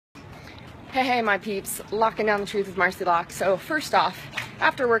Hey, my peeps, locking down the truth with Marci Lock. So first off,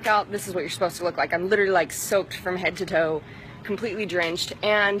 after workout, this is what you're supposed to look like. I'm literally like soaked from head to toe, completely drenched.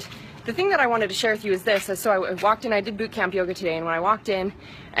 And the thing that I wanted to share with you is this. So I walked in, I did boot camp yoga today, and when I walked in,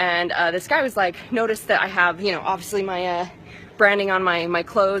 and this guy was like, noticed that I have, obviously my branding on my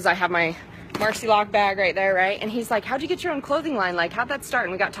clothes. I have my Marci Lock bag right there, right? And he's like, how'd you get your own clothing line? Like, how'd that start?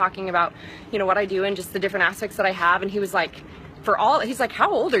 And we got talking about, what I do and just the different aspects that I have. And he was like, he's like,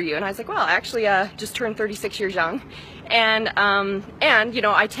 how old are you? And I was like, well, I actually just turned 36 years young. And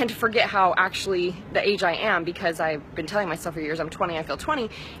I tend to forget how actually the age I am, because I've been telling myself for years I'm 20, I feel 20.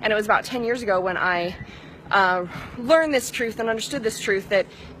 And it was about 10 years ago when I learned this truth and understood this truth, that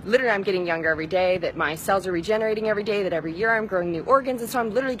literally I'm getting younger every day, that my cells are regenerating every day, that every year I'm growing new organs, and so I'm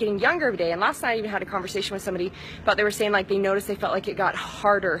literally getting younger every day. And last night I even had a conversation with somebody about, they were saying like they noticed they felt like it got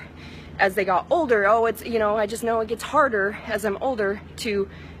harder as they got older. Oh, it's, I just know it gets harder as I'm older to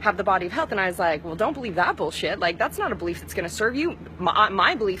have the body of health. And I was like, well, don't believe that bullshit. Like, that's not a belief that's going to serve you.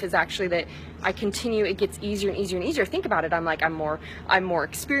 My belief is actually that I continue, it gets easier and easier and easier. Think about it. I'm like, I'm more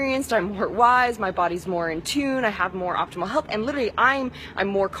experienced, I'm more wise, my body's more in tune, I have more optimal health, and literally I'm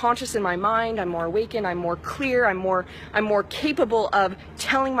more conscious in my mind, I'm more awakened, I'm more clear, I'm more capable of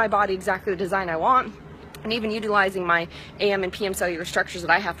telling my body exactly the design I want. And even utilizing my AM and PM cellular structures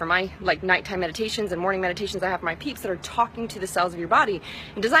that I have for my like nighttime meditations and morning meditations I have for my peeps that are talking to the cells of your body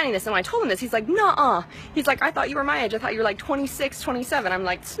and designing this. And when I told him this, he's like, nuh-uh. He's like, I thought you were my age. I thought you were like 26, 27. I'm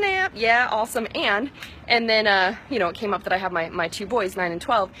like, snap, yeah, awesome. And then, it came up that I have my two boys, 9 and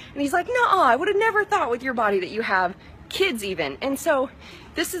 12. And he's like, nuh-uh, I would have never thought with your body that you have kids even. And so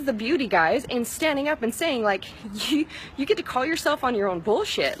this is the beauty, guys, in standing up and saying, like, you get to call yourself on your own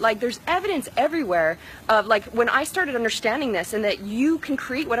bullshit. Like, there's evidence everywhere of, like, when I started understanding this, and that you can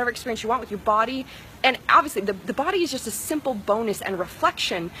create whatever experience you want with your body. And obviously the body is just a simple bonus and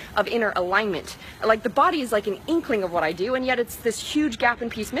reflection of inner alignment. Like, the body is like an inkling of what I do, and yet it's this huge gap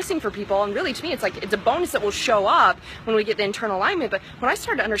and piece missing for people. And really, to me, it's like, it's a bonus that will show up when we get the internal alignment. But when I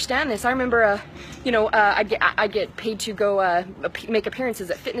started to understand this, I remember, I get paid to go make appearances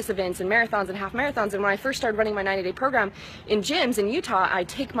at fitness events and marathons and half marathons. And when I first started running my 90-day program in gyms in Utah, I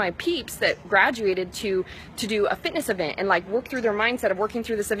take my peeps that graduated to do a fitness event and like work through their mindset of working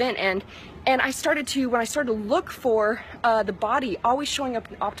through this event. And I started to, when I started to look for the body always showing up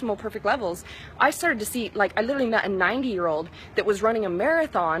in optimal perfect levels, I started to see, like, I literally met a 90-year-old that was running a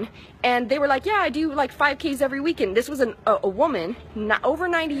marathon, and they were like, yeah, I do like 5Ks every weekend. This was a woman, over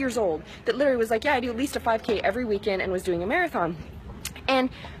 90 years old, that literally was like, yeah, I do at least a 5K every weekend, and was doing a marathon. And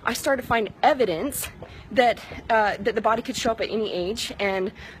I started to find evidence that that the body could show up at any age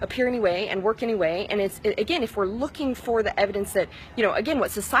and appear anyway and work anyway. And it's, again, if we're looking for the evidence that, again,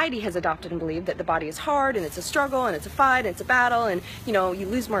 what society has adopted and believed, that the body is hard and it's a struggle and it's a fight and it's a battle and, you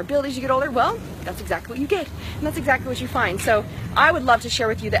lose more ability as you get older, well, that's exactly what you get. And that's exactly what you find. So I would love to share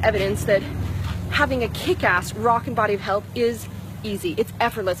with you the evidence that having a kick-ass, rockin' body of health is easy. It's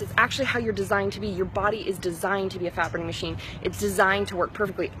effortless. It's actually how you're designed to be. Your body is designed to be a fat burning machine. It's designed to work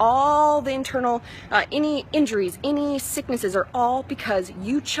perfectly. All the internal, any injuries, any sicknesses are all because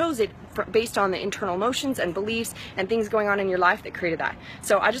you chose it based on the internal emotions and beliefs and things going on in your life that created that.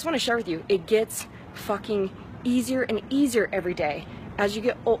 So I just want to share with you, it gets fucking easier and easier every day. As you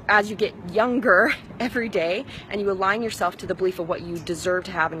get younger every day, and you align yourself to the belief of what you deserve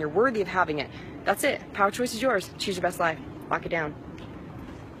to have and you're worthy of having it. That's it. Power choice is yours. Choose your best life. Lock it down.